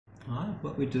Now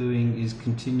what we're doing is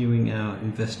continuing our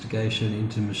investigation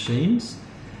into machines.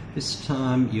 This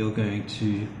time you're going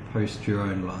to post your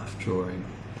own life drawing.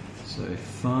 So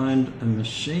find a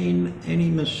machine, any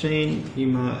machine. You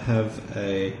might have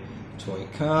a toy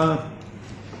car,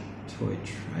 toy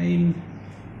train.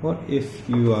 What if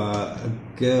you are a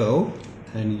girl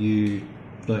and you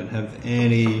don't have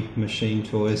any machine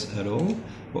toys at all?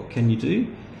 What can you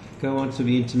do? Go onto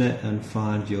the internet and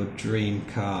find your dream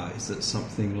car. Is it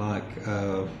something like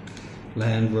a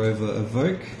Land Rover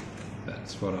Evoque?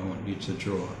 That's what I want you to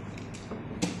draw.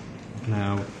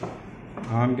 Now,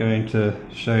 I'm going to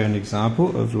show you an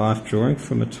example of life drawing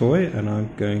from a toy, and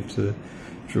I'm going to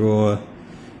draw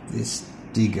this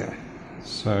digger.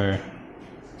 So,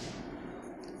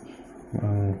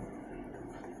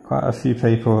 quite a few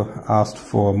people asked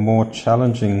for more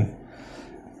challenging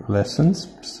lessons,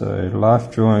 so life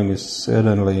drawing is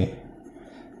certainly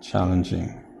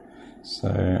challenging. So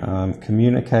I'm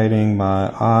communicating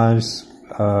my eyes,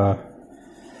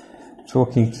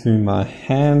 talking to my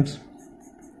hand.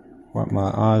 What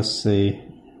my eyes see,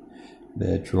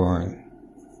 they're drawing.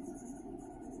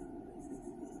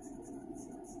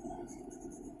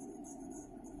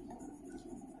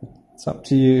 It's up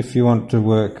to you if you want to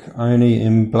work only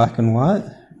in black and white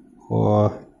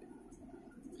or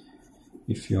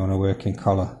if you want to work in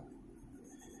colour.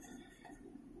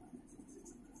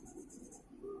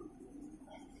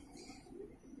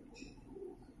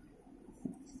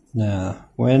 Now,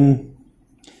 when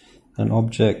an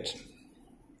object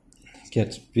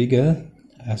gets bigger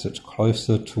as it's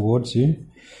closer towards you,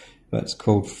 that's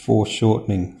called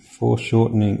foreshortening.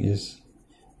 Foreshortening is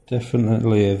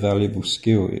definitely a valuable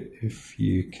skill if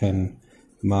you can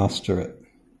master it.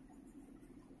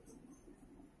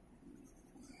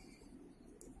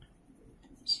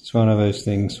 It's one of those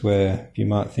things where you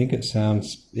might think it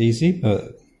sounds easy,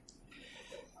 but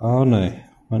oh no,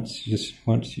 once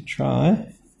you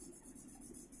try,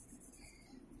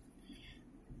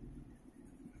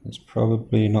 it's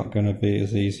probably not going to be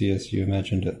as easy as you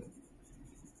imagined it.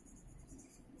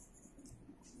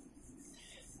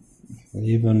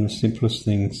 Even the simplest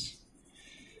things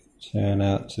turn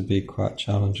out to be quite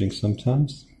challenging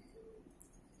sometimes.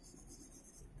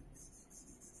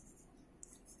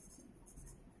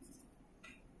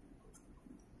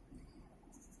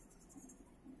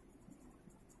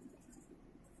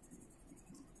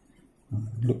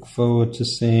 Look forward to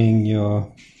seeing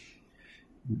your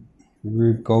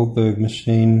Rube Goldberg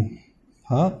machine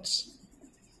parts.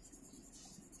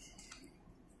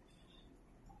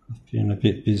 I've been a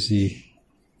bit busy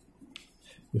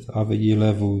with other year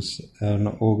levels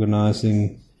and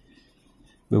organising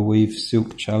the Weave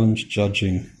Silk Challenge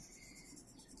judging.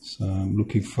 So I'm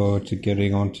looking forward to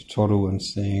getting onto Toddle and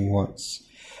seeing what's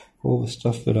all the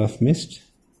stuff that I've missed.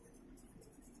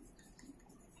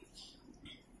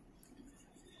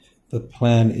 The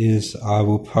plan is I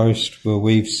will post the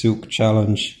Weave Silk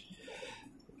Challenge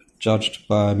judged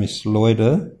by Miss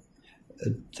Loider a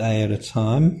day at a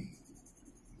time,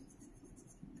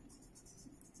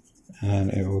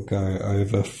 and it will go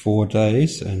over 4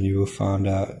 days and you will find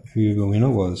out who the winner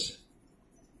was.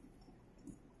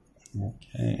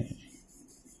 Okay.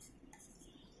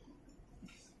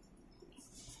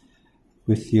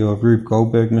 With your Rube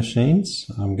Goldberg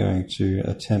machines, I'm going to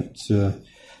attempt to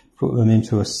put them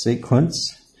into a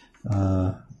sequence.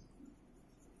 I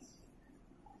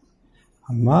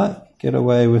might get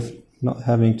away with not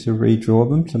having to redraw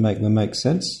them to make them make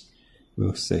sense.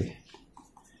 We'll see.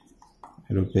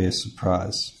 It'll be a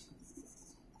surprise.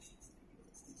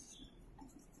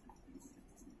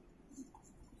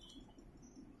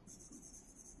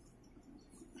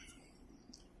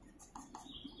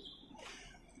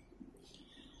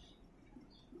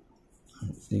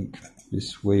 I think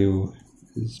this wheel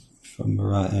is from the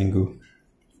right angle.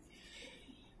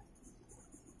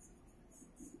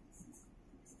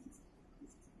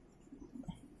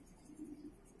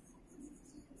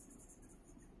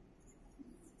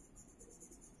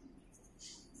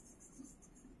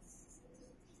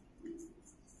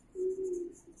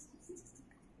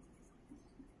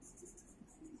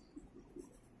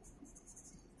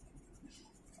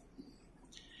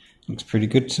 Looks pretty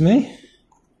good to me.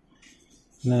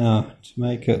 Now, to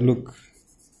make it look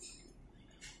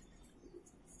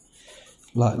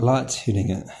like light's hitting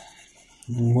it,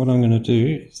 and what I'm going to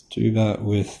do is do that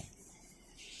with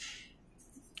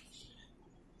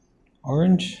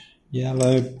orange,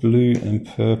 yellow, blue and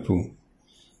purple.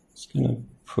 Just going to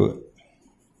put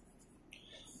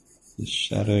the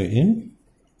shadow in.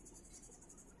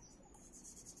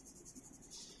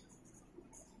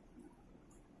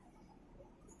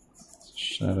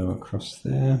 Shadow across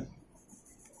there.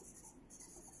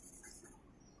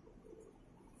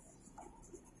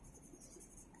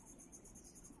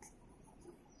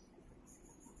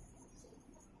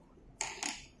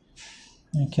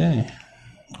 Okay,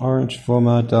 orange for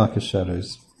my darker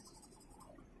shadows.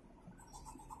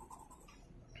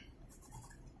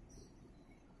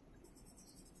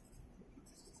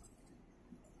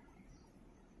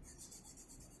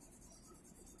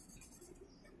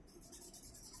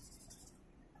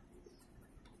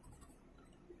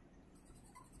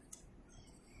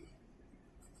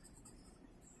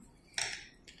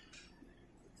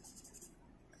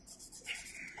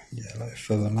 Yellow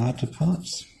for the lighter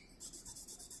parts.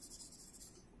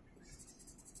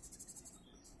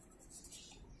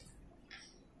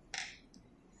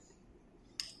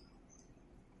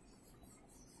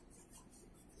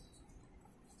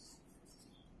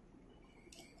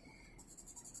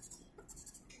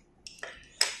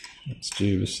 Let's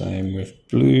do the same with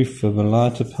blue for the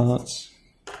lighter parts.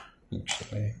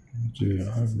 Actually,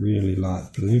 I really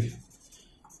like blue.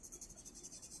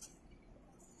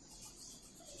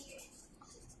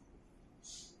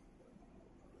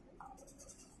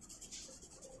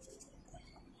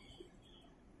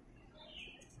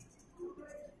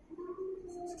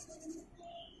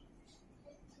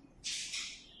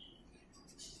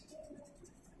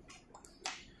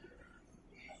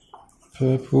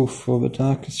 Purple for the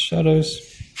darkest shadows.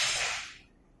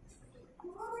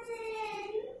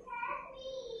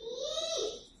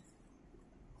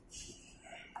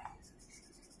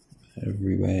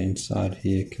 Everywhere inside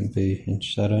here can be in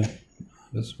shadow.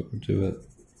 This will do it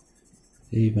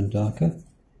even darker.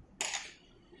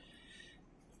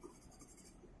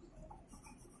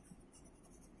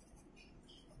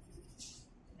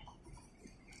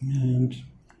 And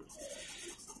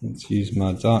let's use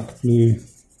my dark blue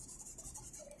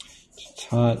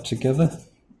tie it together,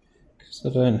 because I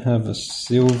don't have a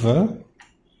silver.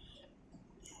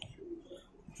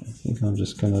 I think I'm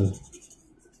just going to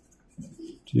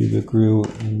do the grill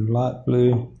in light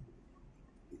blue,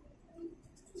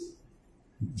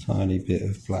 a tiny bit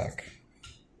of black.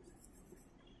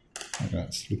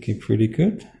 That's looking pretty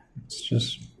good. Let's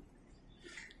just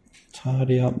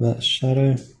tidy up that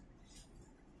shadow.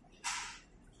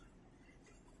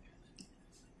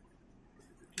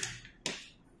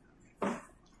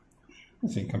 I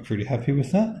think I'm pretty happy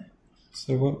with that.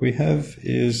 So what we have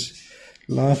is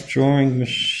life drawing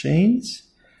machines.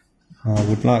 I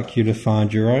would like you to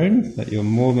find your own, but you're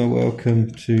more than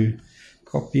welcome to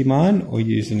copy mine or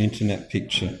use an internet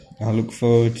picture. I look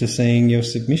forward to seeing your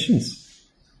submissions.